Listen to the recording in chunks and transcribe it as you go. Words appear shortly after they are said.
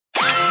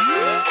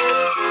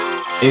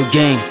Yo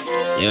gang,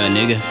 yeah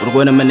nigga, we're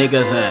going to my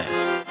niggas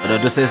but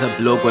I just say some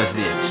bloke was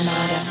it.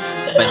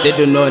 But they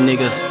don't know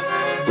niggas.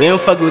 We ain't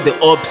fuck with the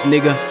ops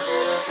nigga,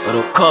 or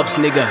the cops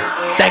nigga.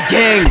 That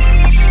gang,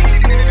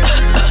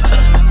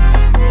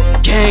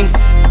 gang,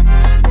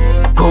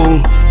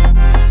 go,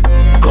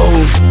 go,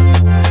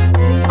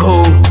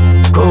 go,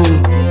 go,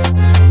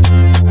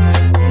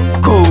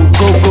 go,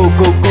 go, go,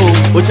 go, go.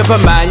 What up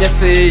a man you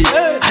say?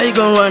 How you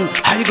gon' run?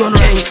 How you gon'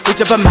 run? Which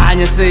up a man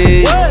you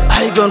say?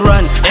 How you gon'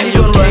 run? How you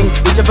gon' run?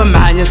 Which up a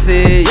man you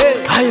say?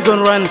 How you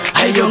gon' run?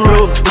 How you gon'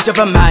 bro? Which up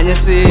a man you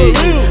say?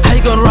 How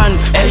you gon' run?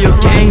 Hey yo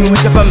gang,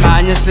 which up a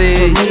man you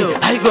say?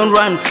 How you gon'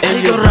 run? Hey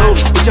yo bro?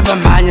 Which up a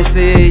man you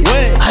say?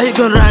 How you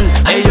gon' run?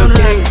 Hey yo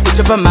gang, which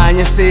up a man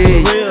you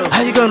say?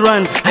 How you gon'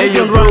 run? Hey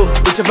yo bro?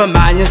 Which up a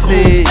man you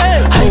say?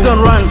 How you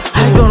gon' run?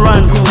 How you gon'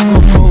 run? Go go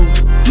go.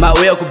 My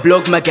way I could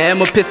block my guy,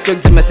 I'm a pistol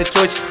to my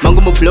torch.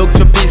 Mango mo block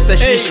to piece of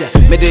shisha.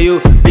 Made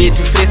you beat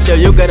to freestyle,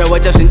 you gotta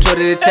watch us in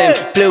 20 time.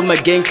 Play with my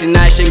gang to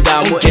nashing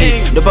down.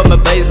 No pa my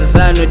boys is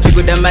on no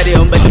tigo da mari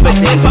on but but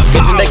ten.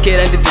 Get in the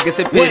kid and the ticket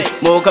a pin.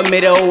 Mo come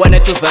made a one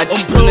to fat.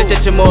 Soon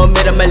church mo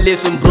made a my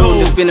listen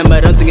bro. It's been a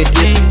maroon to get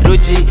this.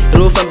 Ruji,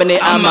 roof and bane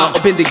ama.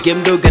 Open the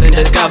game do get in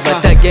the cover.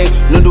 That gang,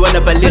 no do one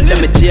up a list.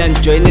 I'm a G and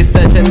join this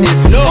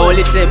satanist.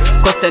 Only trip,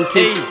 constant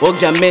teach.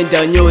 Walk the man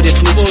down, you this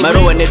snitch.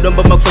 Maro and they don't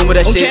but my phone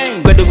with a shit.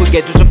 We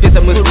get to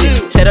pizza musi.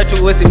 Shout out to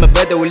Osi, my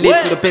brother will lead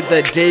to the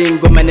pizza day.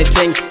 Go man a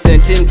tank,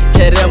 17,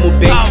 Chera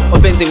Mubeng.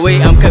 Open the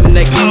way, I'm coming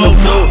like you know.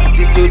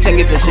 This dude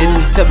tank is a shit.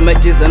 Tap my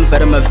jizz and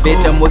fire my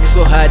vet. I'm working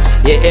so hard,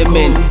 yeah,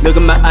 amen. Look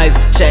at my eyes,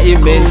 shy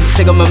amen.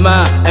 Check out my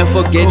mind and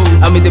forget.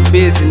 I'm in the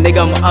biz,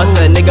 nigga, I'm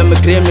outside, nigga, I'm a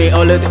Grammy.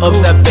 All of the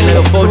ups I've been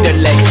afford the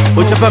leg.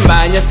 Which up a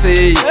man you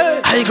say?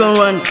 How you gon'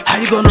 run? How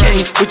you gon'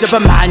 run? Which up a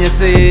man you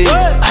say?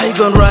 How you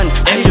gon' run?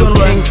 How you gon'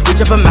 run? Which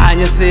up a man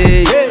you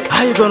say?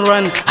 How you gon'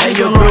 run? How you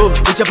gon' bro?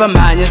 Which up a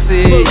man you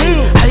say?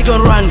 How you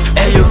gon' run?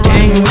 Hey yo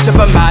gang, which up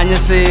a man you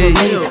say?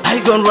 How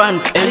you gon' run?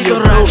 Hey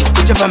yo bro,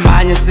 which up a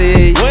man you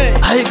say?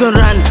 How you gon'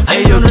 run?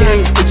 Hey yo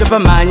gang, which up a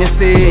man you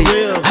say?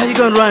 How you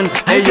gon' run?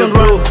 Hey yo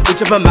bro,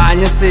 which up a man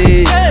you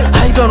say?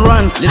 How you gon'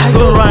 run? Let's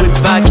go run. We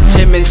back,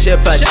 German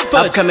Shepherd.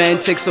 Upcome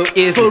and take so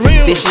easy.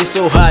 This shit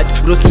so hard.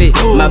 Bruce Lee,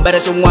 my brother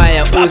to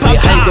wire Uzi.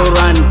 How you gon'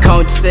 run?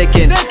 Count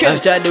second.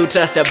 I've tried to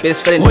trust your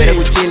best friend. Better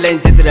with chill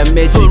and take the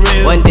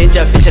magic. One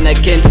danger fish and I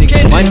can't drink.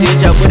 One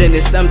danger wouldn't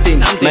is something.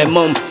 My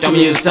mom told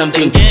me you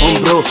something.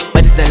 Bro,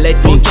 but it's a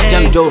lightning.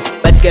 Jump Joe,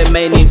 but you get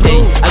my name.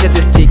 I got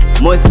the stick,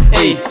 Moses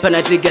A.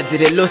 Panatri got the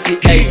Losi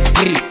A.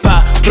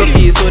 Gripa,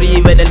 Profi,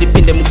 sorry, but I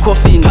depend on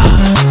coffee.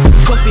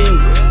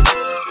 Coffee.